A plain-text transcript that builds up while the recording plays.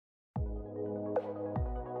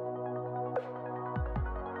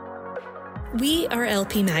We are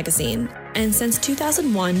LP Magazine, and since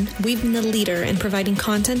 2001, we've been the leader in providing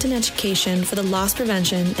content and education for the loss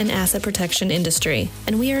prevention and asset protection industry,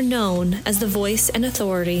 and we are known as the voice and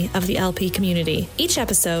authority of the LP community. Each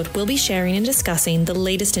episode, we'll be sharing and discussing the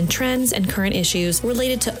latest in trends and current issues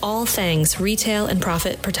related to all things retail and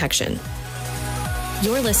profit protection.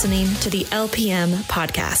 You're listening to the LPM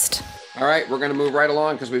podcast. All right, we're going to move right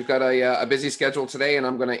along because we've got a busy schedule today, and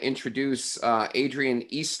I'm going to introduce Adrienne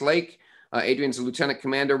Eastlake. Adrienne's a lieutenant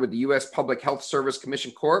commander with the U.S. Public Health Service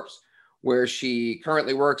Commission Corps, where she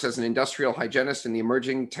currently works as an industrial hygienist in the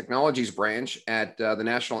Emerging Technologies branch at the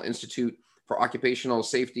National Institute for Occupational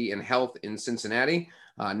Safety and Health in Cincinnati,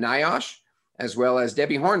 NIOSH, as well as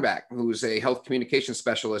Debbie Hornback, who's a health communication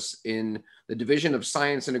specialist in the Division of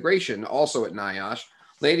Science Integration, also at NIOSH.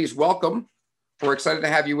 Ladies, welcome. We're excited to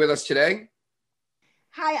have you with us today.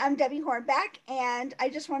 Hi, I'm Debbie Hornback, and I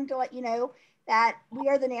just wanted to let you know that we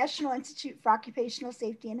are the National Institute for Occupational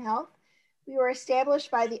Safety and Health. We were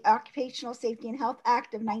established by the Occupational Safety and Health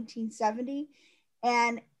Act of 1970,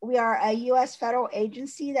 and we are a U.S. federal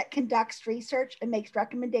agency that conducts research and makes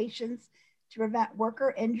recommendations to prevent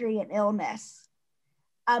worker injury and illness.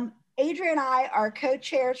 Adrienne and I are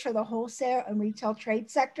co-chairs for the wholesale and retail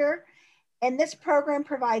trade sector, and this program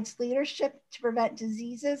provides leadership to prevent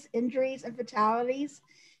diseases, injuries, and fatalities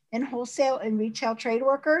in wholesale and retail trade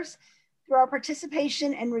workers. Through our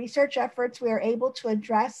participation in research efforts, we are able to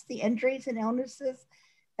address the injuries and illnesses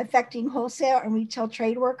affecting wholesale and retail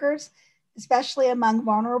trade workers, especially among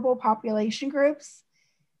vulnerable population groups.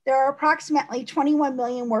 There are approximately 21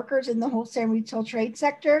 million workers in the wholesale and retail trade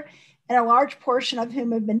sector, and a large portion of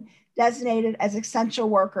whom have been designated as essential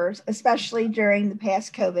workers, especially during the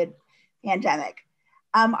past COVID pandemic.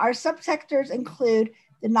 Our subsectors include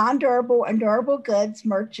the non-durable and durable goods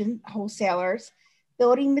merchant wholesalers,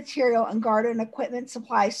 building material and garden equipment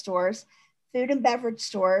supply stores, food and beverage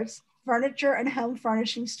stores, furniture and home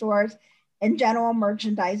furnishing stores, and general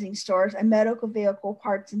merchandising stores, and medical vehicle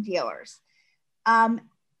parts and dealers.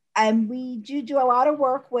 And we do a lot of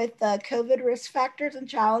work with COVID risk factors and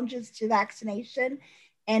challenges to vaccination,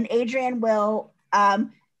 and Adrienne will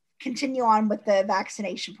continue on with the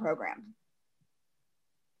vaccination program.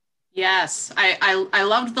 Yes, I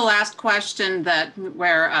loved the last question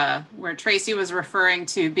where Tracy was referring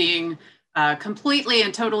to being completely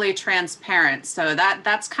and totally transparent. So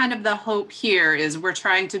that's kind of the hope here, is we're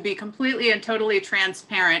trying to be completely and totally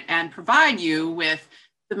transparent and provide you with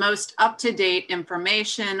the most up-to-date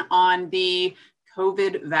information on the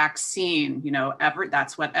COVID vaccine. You know,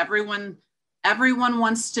 that's what everyone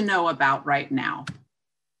wants to know about right now.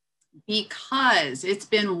 Because it's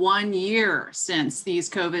been 1 year since these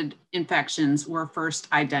COVID infections were first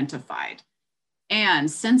identified. And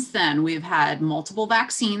since then, we've had multiple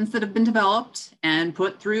vaccines that have been developed and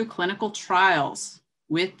put through clinical trials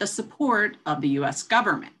with the support of the US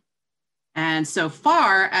government. And so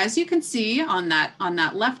far, as you can see on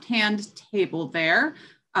that left-hand table there,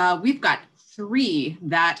 we've got 3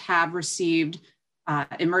 that have received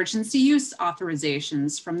emergency use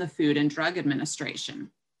authorizations from the Food and Drug Administration.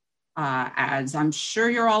 As I'm sure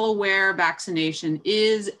you're all aware, vaccination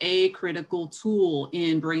is a critical tool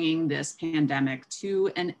in bringing this pandemic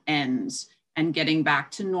to an end and getting back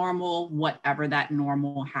to normal, whatever that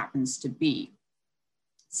normal happens to be.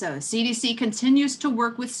 So CDC continues to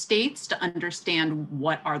work with states to understand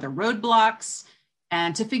what are the roadblocks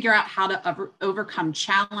and to figure out how to overcome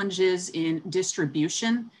challenges in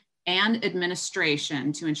distribution and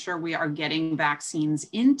administration to ensure we are getting vaccines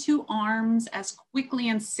into arms as quickly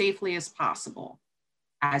and safely as possible.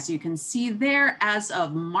 As you can see there, as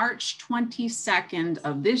of March 22nd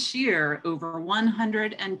of this year, over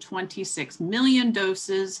 126 million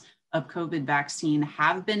doses of COVID vaccine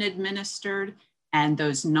have been administered, and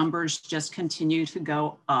those numbers just continue to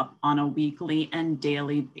go up on a weekly and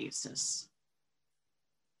daily basis.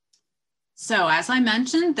 So as I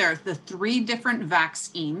mentioned, there are the 3 different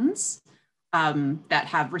vaccines that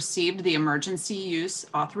have received the emergency use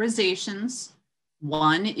authorizations.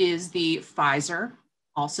 One is the Pfizer,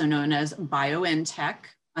 also known as BioNTech.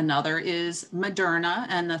 Another is Moderna,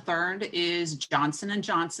 and the third is Johnson &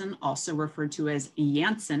 Johnson, also referred to as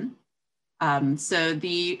Janssen. So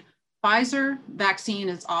the Pfizer vaccine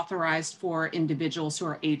is authorized for individuals who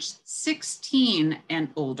are aged 16 and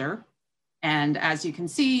older. And as you can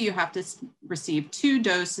see, you have to receive 2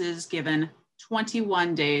 doses given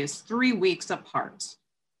 21 days, 3 weeks apart.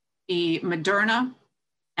 The Moderna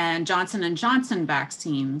and Johnson & Johnson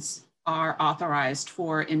vaccines are authorized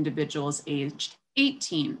for individuals aged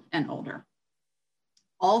 18 and older.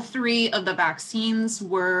 All 3 of the vaccines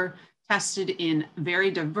were tested in very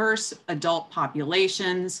diverse adult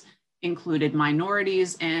populations, included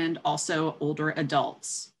minorities and also older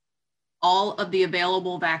adults. All of the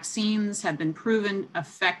available vaccines have been proven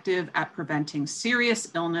effective at preventing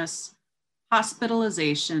serious illness,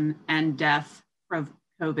 hospitalization, and death from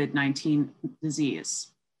COVID-19 disease.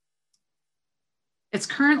 It's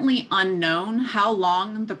currently unknown how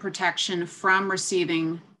long the protection from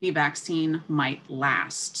receiving the vaccine might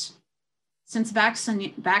last. Since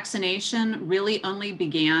vaccination really only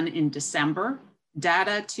began in December,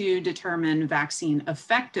 data to determine vaccine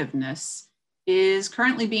effectiveness is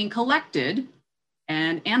currently being collected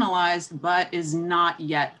and analyzed, but is not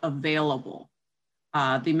yet available.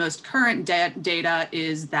 The most current data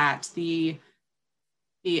is that the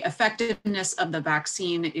effectiveness of the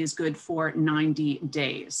vaccine is good for 90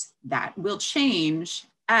 days. That will change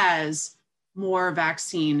as more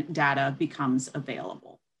vaccine data becomes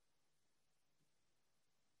available.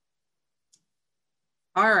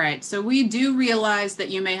 All right, so we do realize that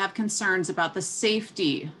you may have concerns about the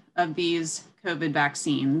safety of these COVID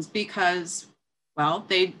vaccines because, well,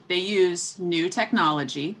 they use new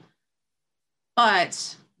technology,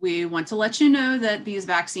 but we want to let you know that these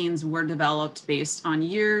vaccines were developed based on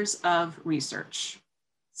years of research.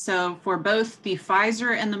 So for both the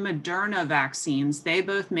Pfizer and the Moderna vaccines, they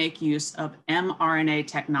both make use of mRNA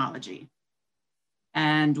technology.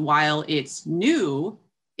 And while it's new,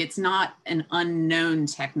 it's not an unknown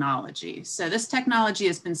technology. So this technology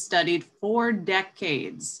has been studied for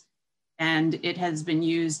decades, and it has been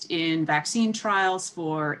used in vaccine trials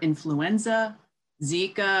for influenza,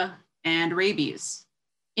 Zika, and rabies.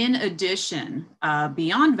 In addition,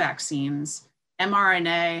 beyond vaccines,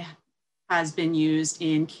 mRNA has been used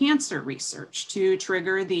in cancer research to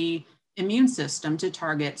trigger the immune system to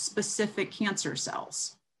target specific cancer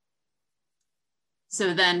cells.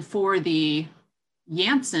 So then for the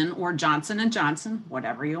Janssen or Johnson & Johnson,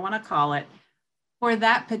 whatever you want to call it, for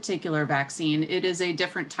that particular vaccine, it is a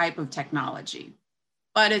different type of technology,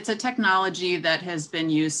 but it's a technology that has been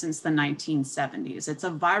used since the 1970s. It's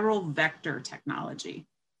a viral vector technology.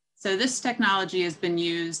 So this technology has been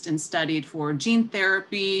used and studied for gene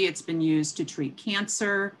therapy, it's been used to treat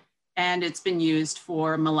cancer, and it's been used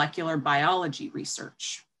for molecular biology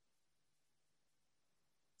research.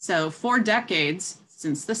 So for decades,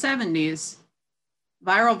 since the 70s,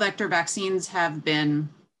 viral vector vaccines have been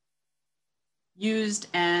used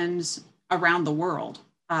and around the world.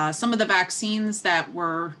 Some of the vaccines that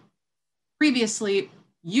were previously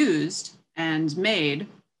used and made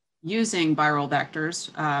using viral vectors,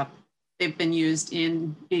 they've been used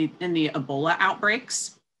in the Ebola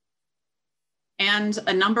outbreaks. And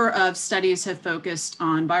a number of studies have focused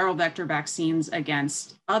on viral vector vaccines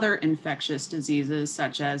against other infectious diseases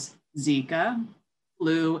such as Zika,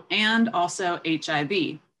 flu, and also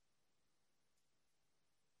HIV.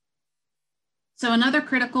 So another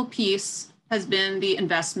critical piece has been the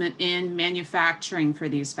investment in manufacturing for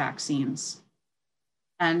these vaccines.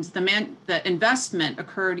 And the investment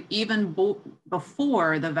occurred even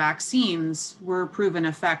before the vaccines were proven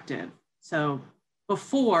effective. So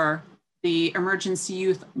before the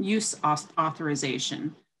emergency use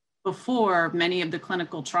authorization, before many of the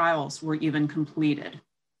clinical trials were even completed.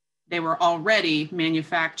 They were already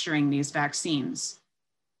manufacturing these vaccines.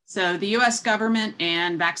 So the US government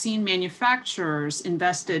and vaccine manufacturers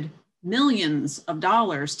invested millions of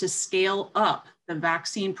dollars to scale up the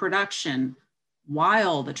vaccine production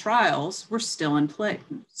while the trials were still in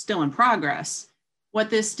progress. What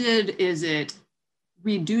this did is it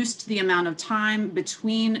reduced the amount of time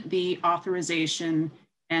between the authorization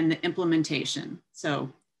and the implementation.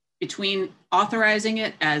 So between authorizing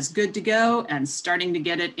it as good to go and starting to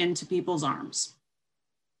get it into people's arms.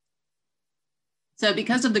 So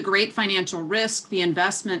because of the great financial risk, the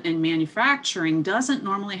investment in manufacturing doesn't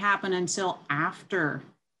normally happen until after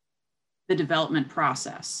the development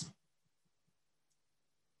process.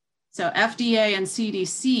 So FDA and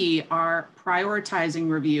CDC are prioritizing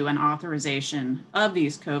review and authorization of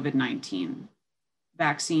these COVID-19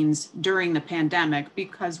 vaccines during the pandemic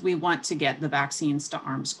because we want to get the vaccines to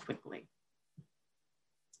arms quickly.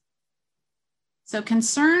 So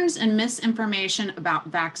concerns and misinformation about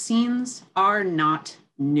vaccines are not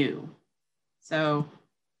new. So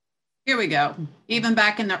here we go. Even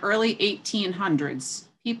back in the early 1800s,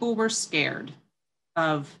 people were scared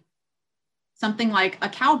of something like a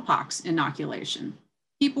cowpox inoculation.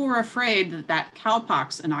 People were afraid that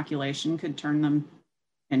cowpox inoculation could turn them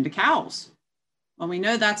into cows. Well, we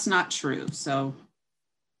know that's not true. So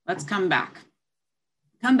let's come back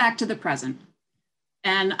to the present.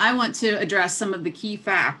 And I want to address some of the key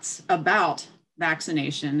facts about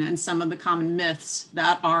vaccination and some of the common myths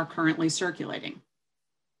that are currently circulating.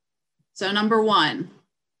 So number one,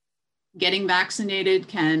 getting vaccinated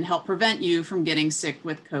can help prevent you from getting sick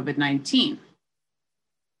with COVID-19.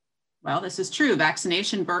 Well, this is true.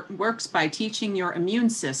 Vaccination works by teaching your immune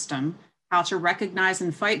system how to recognize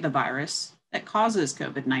and fight the virus that causes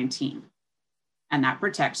COVID-19, and that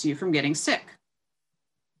protects you from getting sick.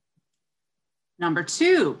 Number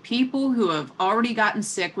two, people who have already gotten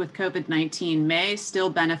sick with COVID-19 may still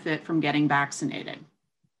benefit from getting vaccinated.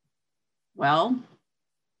 Well,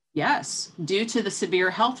 yes, due to the severe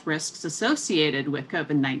health risks associated with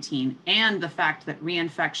COVID-19 and the fact that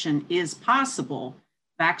reinfection is possible,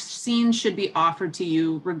 vaccines should be offered to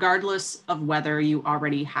you regardless of whether you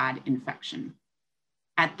already had infection.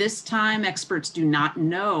 At this time, experts do not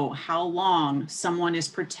know how long someone is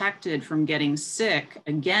protected from getting sick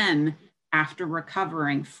again after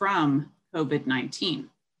recovering from COVID-19.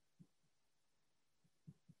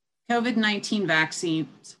 COVID-19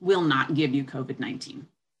 vaccines will not give you COVID-19.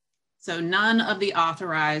 So none of the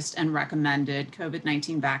authorized and recommended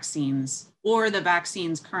COVID-19 vaccines or the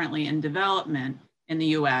vaccines currently in development in the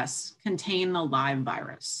US contain the live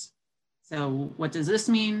virus. So what does this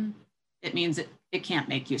mean? It means it can't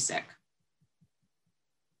make you sick.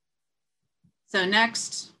 So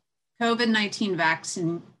next, COVID-19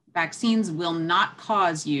 vaccines will not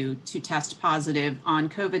cause you to test positive on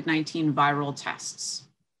COVID-19 viral tests.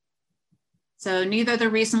 So neither the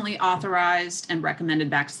recently authorized and recommended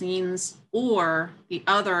vaccines or the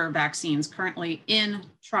other vaccines currently in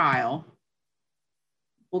trial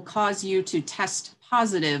will cause you to test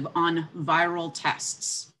positive on viral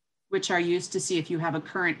tests, which are used to see if you have a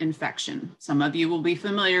current infection. Some of you will be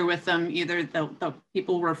familiar with them. Either the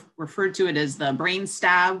people referred to it as the brain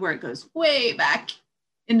stab, where it goes way back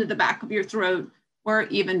into the back of your throat, or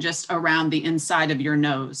even just around the inside of your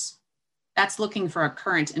nose. That's looking for a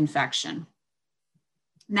current infection.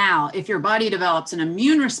 Now, if your body develops an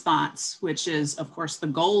immune response, which is, of course, the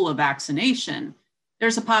goal of vaccination,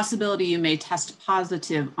 there's a possibility you may test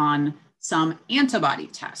positive on some antibody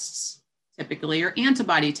tests. Typically, your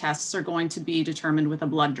antibody tests are going to be determined with a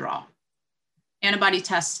blood draw. Antibody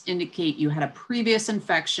tests indicate you had a previous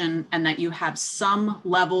infection and that you have some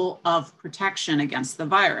level of protection against the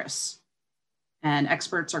virus. And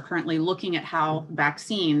experts are currently looking at how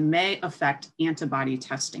vaccine may affect antibody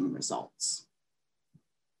testing results.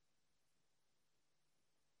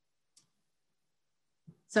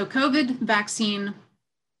 So COVID vaccine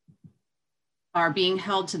are being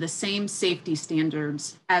held to the same safety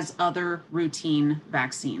standards as other routine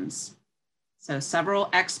vaccines. So several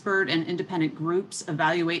expert and independent groups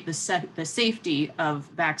evaluate the safety of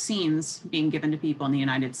vaccines being given to people in the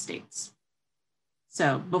United States.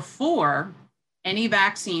 So before any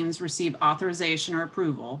vaccines receive authorization or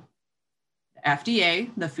approval, the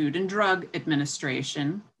FDA, the Food and Drug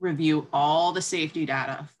Administration, review all the safety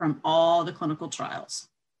data from all the clinical trials.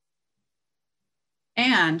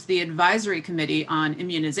 And the Advisory Committee on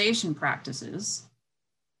Immunization Practices,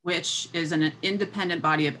 which is an independent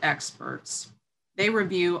body of experts, they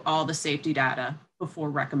review all the safety data before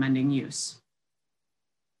recommending use.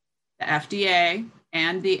 The FDA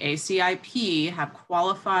and the ACIP have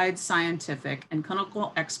qualified scientific and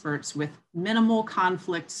clinical experts with minimal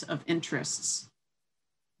conflicts of interests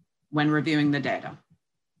when reviewing the data.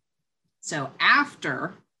 So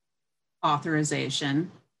after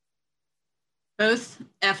authorization, both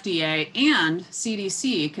FDA and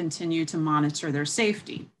CDC continue to monitor their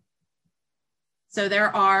safety. So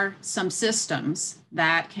there are some systems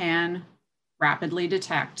that can rapidly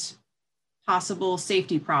detect possible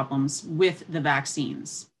safety problems with the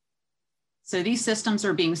vaccines. So these systems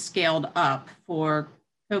are being scaled up for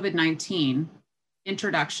COVID-19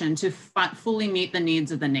 introduction to fully meet the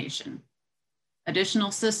needs of the nation. Additional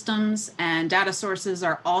systems and data sources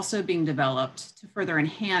are also being developed to further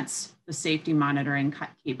enhance the safety monitoring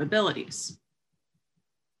capabilities.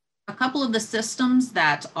 A couple of the systems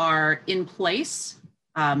that are in place,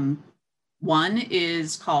 one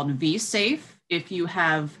is called vSafe. If you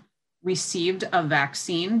have received a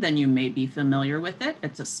vaccine, then you may be familiar with it.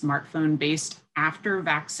 It's a smartphone-based after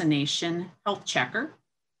vaccination health checker.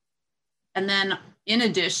 And then in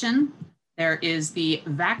addition, there is the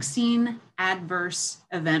Vaccine Adverse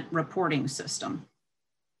Event Reporting System.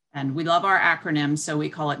 And we love our acronyms, so we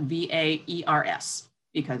call it VAERS,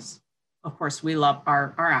 because of course we love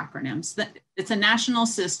our acronyms. It's a national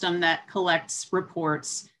system that collects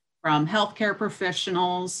reports from healthcare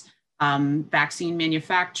professionals, vaccine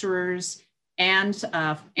manufacturers, and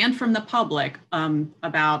from the public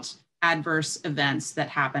about adverse events that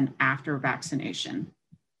happen after vaccination.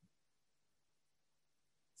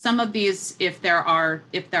 Some of these, if there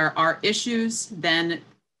are issues, then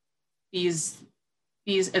these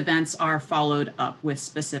these events are followed up with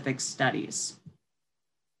specific studies.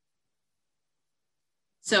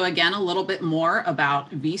 So again, a little bit more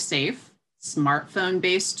about vSafe,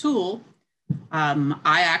 smartphone-based tool.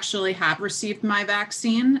 I actually have received my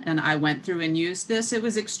vaccine and I went through and used this. It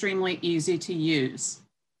was extremely easy to use.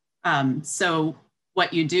 So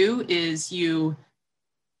what you do is you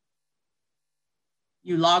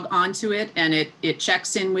log onto it and it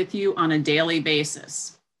checks in with you on a daily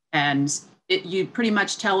basis. And you pretty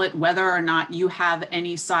much tell it whether or not you have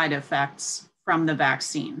any side effects from the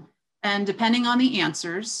vaccine. And depending on the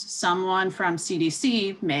answers, someone from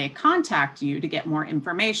CDC may contact you to get more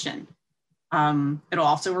information. It'll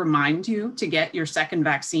also remind you to get your second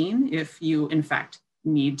vaccine if you, in fact,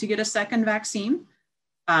 need to get a second vaccine.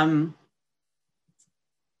 You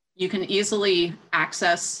can easily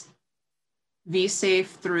access vSafe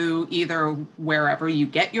through either wherever you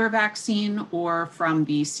get your vaccine or from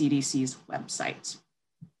the CDC's website.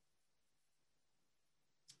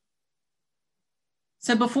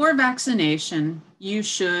 So before vaccination, you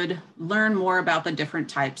should learn more about the different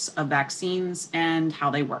types of vaccines and how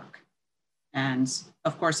they work. And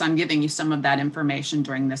of course, I'm giving you some of that information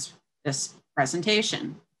during this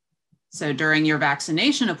presentation. So during your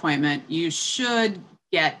vaccination appointment, you should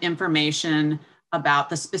get information about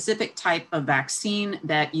the specific type of vaccine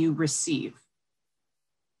that you receive.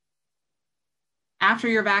 After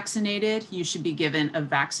you're vaccinated, you should be given a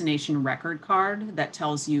vaccination record card that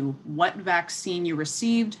tells you what vaccine you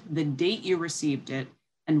received, the date you received it,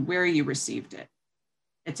 and where you received it.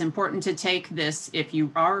 It's important to take this if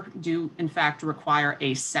you do in fact require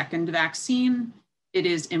a second vaccine. It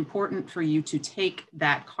is important for you to take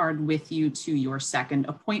that card with you to your second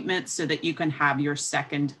appointment so that you can have your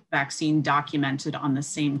second vaccine documented on the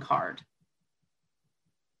same card.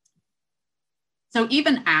 So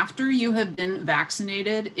even after you have been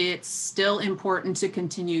vaccinated, it's still important to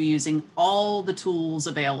continue using all the tools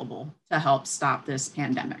available to help stop this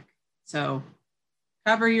pandemic. So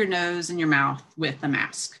cover your nose and your mouth with a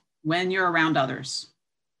mask when you're around others.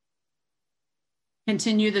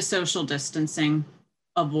 Continue the social distancing,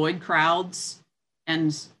 avoid crowds,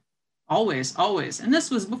 and always, and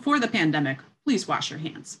this was before the pandemic, please wash your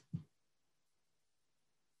hands.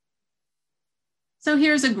 So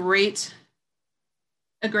here's a great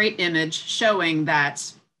image showing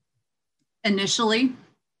that initially,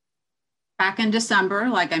 back in December,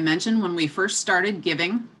 like I mentioned, when we first started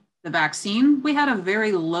giving the vaccine, we had a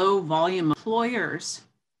very low volume of employers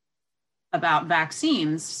about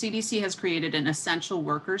vaccines. CDC has created an essential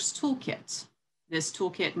workers toolkit. This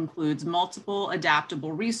toolkit includes multiple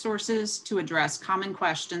adaptable resources to address common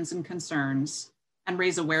questions and concerns and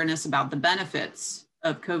raise awareness about the benefits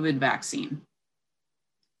of COVID vaccine.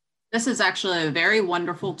 This is actually a very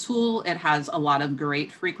wonderful tool. It has a lot of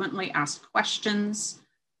great frequently asked questions.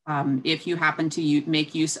 If you happen to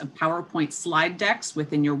make use of PowerPoint slide decks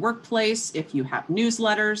within your workplace, if you have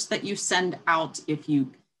newsletters that you send out, if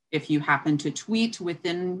you happen to tweet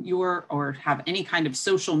within or have any kind of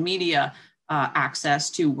social media access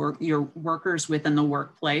to your workers within the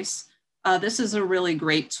workplace, this is a really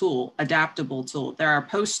great tool, adaptable tool. There are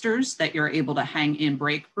posters that you're able to hang in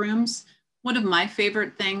break rooms. One of my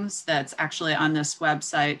favorite things that's actually on this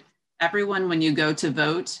website, everyone, when you go to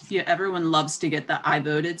vote, everyone loves to get the I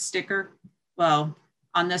voted sticker. Well,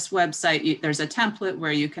 on this website, there's a template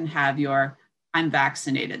where you can have your I'm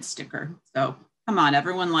vaccinated sticker. So come on,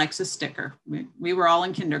 everyone likes a sticker. We were all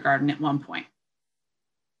in kindergarten at one point.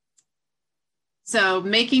 So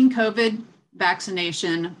making COVID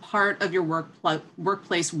vaccination part of your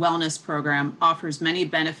workplace wellness program offers many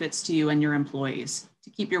benefits to you and your employees. To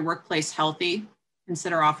keep your workplace healthy,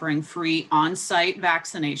 consider offering free on-site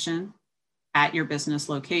vaccination at your business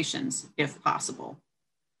locations, if possible.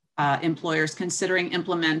 Employers considering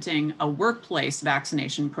implementing a workplace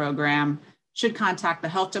vaccination program should contact the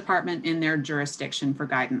health department in their jurisdiction for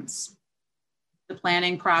guidance. The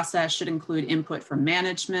planning process should include input from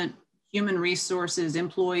management, human resources,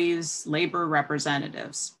 employees, labor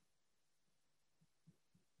representatives.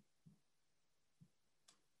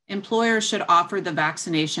 Employers should offer the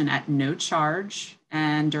vaccination at no charge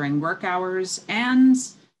and during work hours, and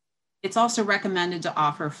it's also recommended to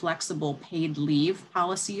offer flexible paid leave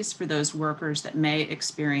policies for those workers that may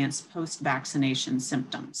experience post-vaccination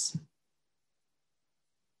symptoms.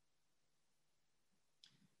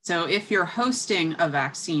 So if you're hosting a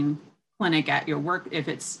vaccine clinic at your work,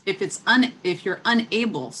 if you're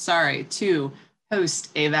unable to host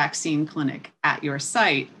a vaccine clinic at your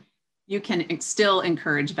site, you can still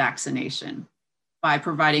encourage vaccination by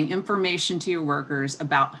providing information to your workers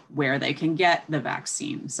about where they can get the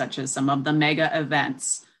vaccine, such as some of the mega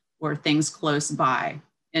events or things close by.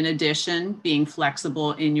 In addition, being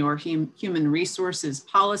flexible in your human resources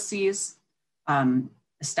policies,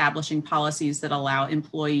 establishing policies that allow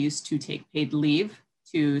employees to take paid leave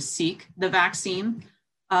to seek the vaccine.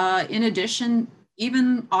 In addition,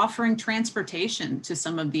 even offering transportation to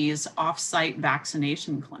some of these off-site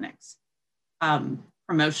vaccination clinics.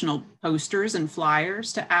 Promotional posters and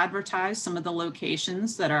flyers to advertise some of the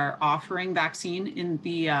locations that are offering vaccine in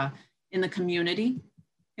the community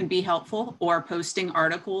can be helpful, or posting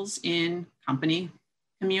articles in company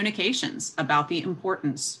communications about the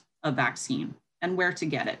importance of vaccine and where to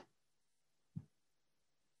get it.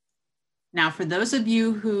 Now, for those of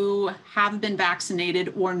you who have been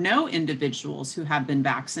vaccinated or know individuals who have been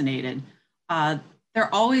vaccinated, there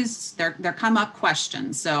come up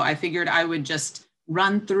questions. So I figured I would just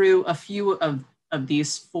run through a few of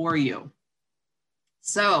these for you.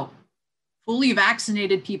 So fully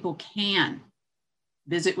vaccinated people can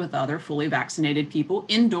visit with other fully vaccinated people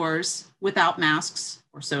indoors without masks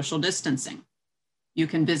or social distancing. You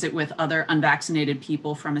can visit with other unvaccinated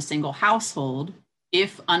people from a single household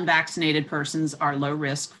if unvaccinated persons are low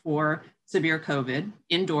risk for severe COVID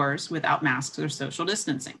indoors without masks or social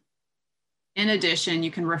distancing. In addition, you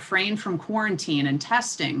can refrain from quarantine and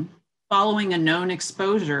testing following a known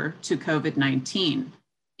exposure to COVID-19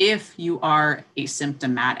 if you are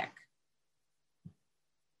asymptomatic.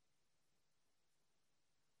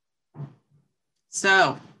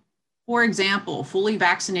 So, for example, fully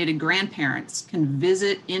vaccinated grandparents can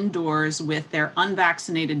visit indoors with their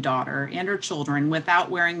unvaccinated daughter and her children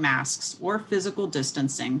without wearing masks or physical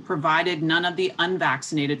distancing, provided none of the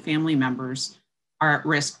unvaccinated family members are at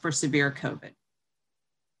risk for severe COVID.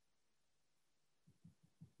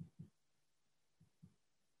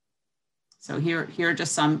 So here are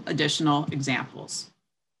just some additional examples.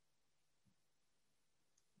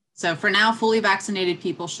 So for now, fully vaccinated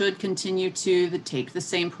people should continue to take the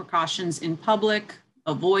same precautions in public,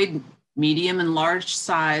 avoid medium and large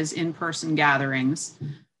size in-person gatherings,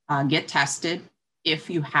 get tested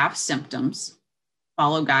if you have symptoms,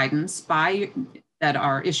 follow guidance that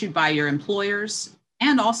are issued by your employers,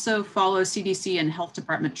 and also follow CDC and Health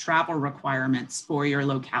Department travel requirements for your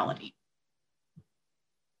locality.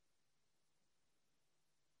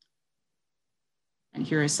 And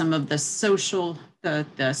here is some of the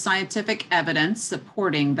scientific evidence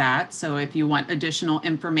supporting that. So if you want additional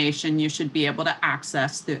information, you should be able to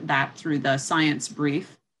access that through the science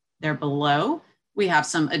brief there below. We have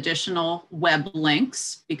some additional web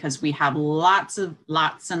links because we have lots and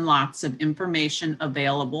lots of information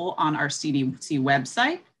available on our CDC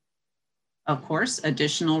website. Of course,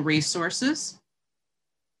 additional resources.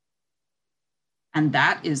 And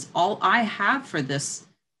that is all I have for this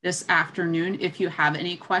afternoon. If you have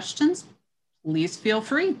any questions, please feel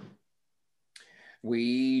free.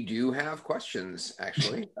 We do have questions,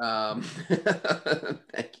 actually. Thank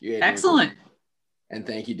you, Adrian. Excellent. And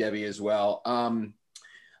thank you, Debbie, as well.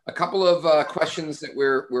 A couple of questions that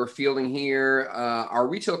we're fielding here. Our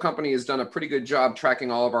retail company has done a pretty good job tracking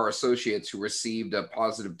all of our associates who received a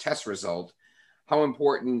positive test result. How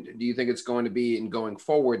important do you think it's going to be in going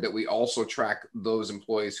forward that we also track those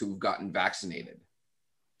employees who've gotten vaccinated?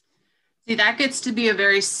 See, that gets to be a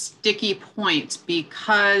very sticky point,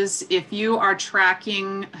 because if you are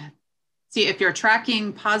tracking, if you're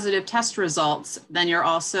tracking positive test results, then you're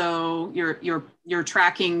also you're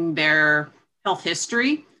tracking their health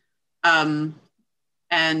history, and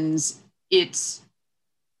it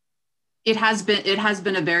has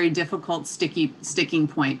been a very difficult sticking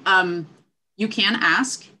point. You can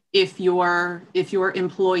ask if your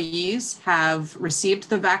employees have received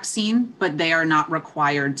the vaccine, but they are not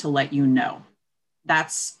required to let you know.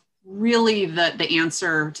 That's really the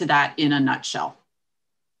answer to that in a nutshell.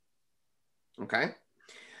 Okay.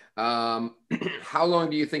 How long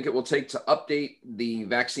do you think it will take to update the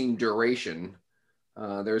vaccine duration?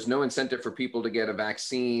 There's no incentive for people to get a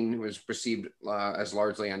vaccine who is perceived as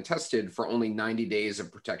largely untested for only 90 days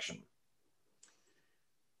of protection.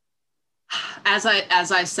 As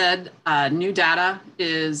I said, new data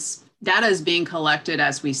is being collected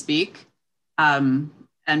as we speak. And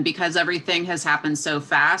because everything has happened so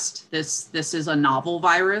fast, this is a novel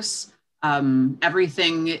virus.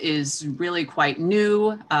 Everything is really quite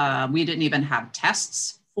new. We didn't even have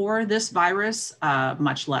tests for this virus,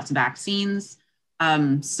 much less vaccines.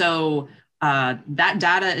 So that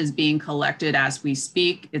data is being collected as we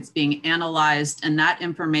speak. It's being analyzed, and that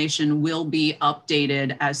information will be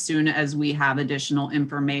updated as soon as we have additional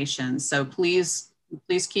information. So please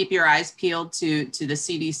keep your eyes peeled to the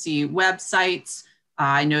CDC websites.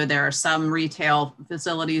 I know there are some retail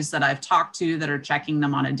facilities that I've talked to that are checking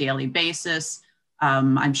them on a daily basis.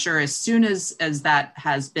 I'm sure as soon as that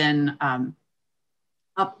has been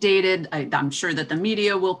updated, I'm sure that the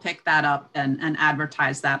media will pick that up and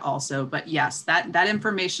advertise that also. But yes, that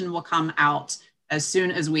information will come out as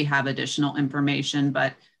soon as we have additional information.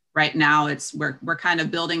 But right now, we're kind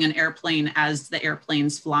of building an airplane as the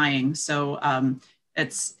airplane's flying. So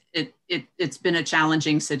it's been a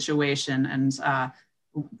challenging situation, and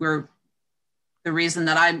the reason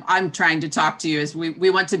that I'm trying to talk to you is we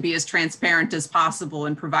want to be as transparent as possible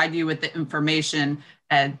and provide you with the information.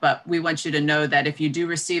 But we want you to know that if you do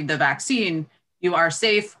receive the vaccine, you are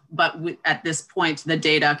safe. But at this point, the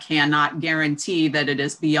data cannot guarantee that it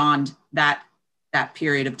is beyond that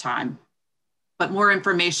period of time. But more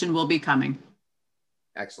information will be coming.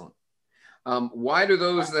 Excellent. Why do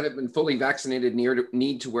those that have been fully vaccinated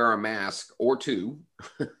need to wear a mask or two,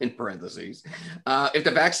 in parentheses, if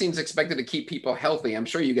the vaccine is expected to keep people healthy? I'm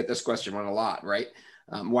sure you get this question a lot, right?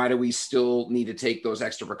 Why do we still need to take those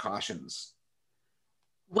extra precautions?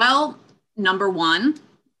 Well, number one,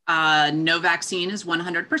 no vaccine is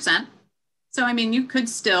 100%. So, I mean, you could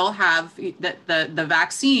still have the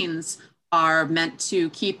vaccines are meant to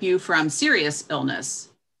keep you from serious illness,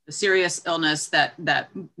 the serious illness that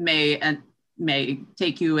may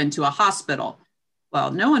take you into a hospital. Well,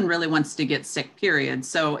 no one really wants to get sick, period.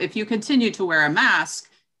 So if you continue to wear a mask,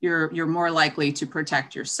 you're more likely to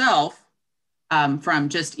protect yourself from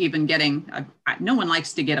just even getting, no one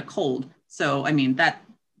likes to get a cold. So, I mean,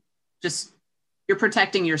 you're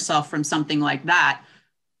protecting yourself from something like that.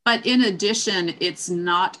 But in addition, it's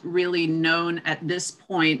not really known at this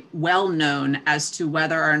point, well known as to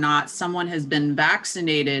whether or not someone has been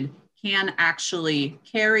vaccinated can actually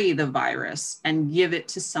carry the virus and give it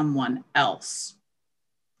to someone else.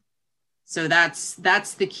 So that's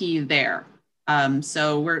the key there.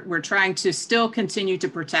 So we're trying to still continue to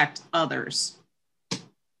protect others.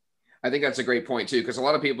 I think that's a great point too, because a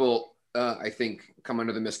lot of people, I think, come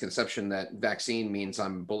under the misconception that vaccine means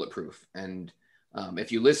I'm bulletproof. And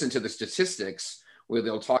if you listen to the statistics, where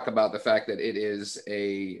they'll talk about the fact that it is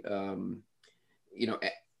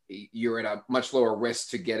you're at a much lower risk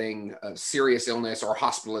to getting a serious illness or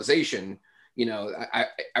hospitalization.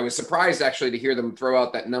 I was surprised actually to hear them throw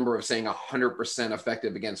out that number of saying 100%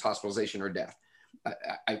 effective against hospitalization or death.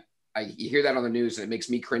 You hear that on the news and it makes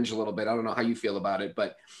me cringe a little bit. I don't know how you feel about it,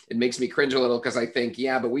 but it makes me cringe a little because I think,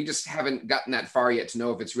 yeah, but we just haven't gotten that far yet to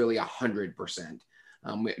know if it's really 100%.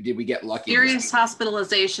 Did we get lucky? Serious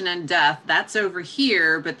hospitalization and death, that's over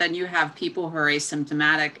here, but then you have people who are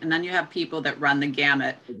asymptomatic, and then you have people that run the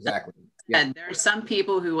gamut. Exactly. Yeah. And there are some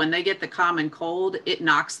people who, when they get the common cold, it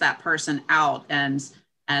knocks that person out. And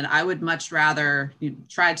I would much rather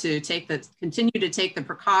try to continue to take the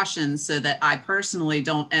precautions so that I personally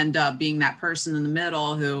don't end up being that person in the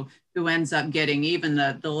middle who ends up getting even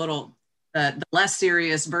the less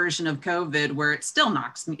serious version of COVID, where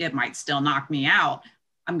it might still knock me out.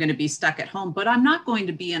 I'm going to be stuck at home, but I'm not going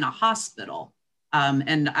to be in a hospital.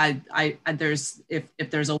 And if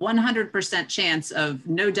there's a 100% chance of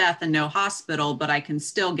no death and no hospital, but I can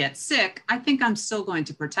still get sick, I think I'm still going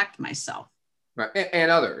to protect myself. Right. And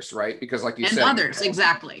others, right? Because like you said, others,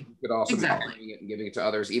 exactly. You could also be carrying it and giving it to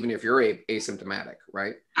others, even if you're asymptomatic,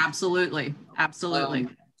 right? Absolutely. Absolutely.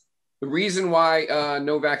 The reason why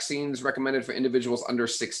no vaccines recommended for individuals under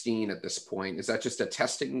 16 at this point, is that just a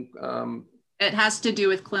testing? It has to do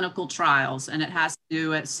with clinical trials, and it has to do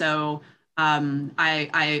with, so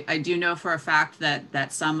I do know for a fact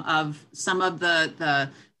that some of the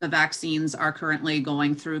vaccines are currently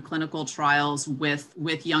going through clinical trials with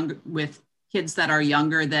kids that are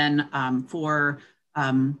younger than for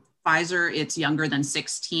Pfizer, it's younger than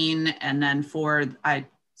 16, and then for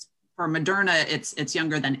Moderna, it's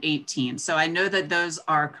younger than 18. So I know that those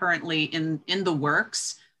are currently in the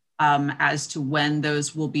works. As to when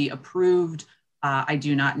those will be approved, I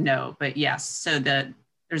do not know. But yes, so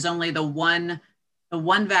there's only the one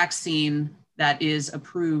vaccine that is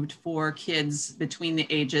approved for kids between the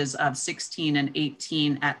ages of 16 and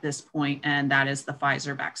 18 at this point, and that is the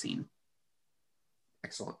Pfizer vaccine.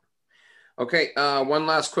 Excellent. Okay, one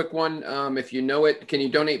last quick one. If you know it, can you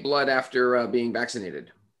donate blood after being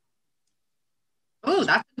vaccinated? Oh,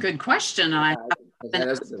 that's a good question. I haven't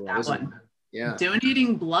that one. Yeah.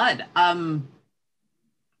 Donating blood.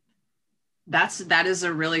 That is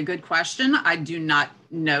a really good question. I do not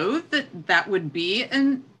know that would be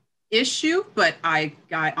an issue, but I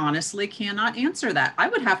honestly cannot answer that. I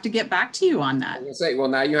would have to get back to you on that. I was gonna say, well,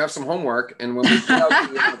 now you have some homework, and when we put out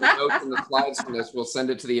the notes and the slides from this, we'll send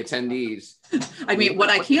it to the attendees. I mean, what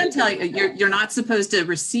I can tell you, you're not supposed to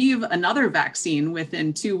receive another vaccine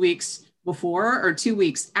within 2 weeks before or 2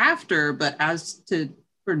 weeks after, but as to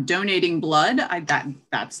For donating blood,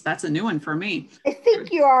 that's a new one for me. I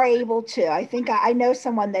think you are able to. I think I know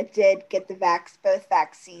someone that did get both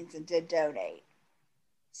vaccines and did donate.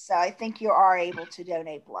 So I think you are able to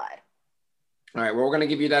donate blood. All right. Well, we're going to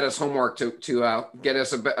give you that as homework to get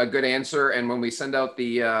us a good answer. And when we send out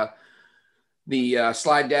the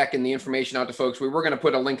slide deck and the information out to folks, we were going to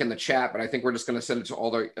put a link in the chat, but I think we're just going to send it to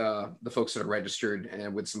all the folks that are registered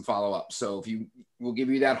and with some follow up. So we'll give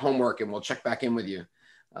you that homework and we'll check back in with you.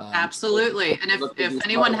 Absolutely. And if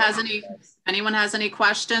anyone has any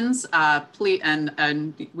questions, please,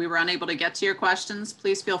 and we were unable to get to your questions,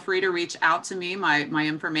 please feel free to reach out to me. My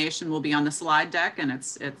information will be on the slide deck, and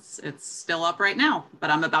it's still up right now, but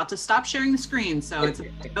I'm about to stop sharing the screen, so it's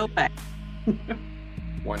okay.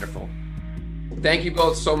 Wonderful. Thank you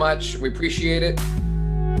both so much. We appreciate it.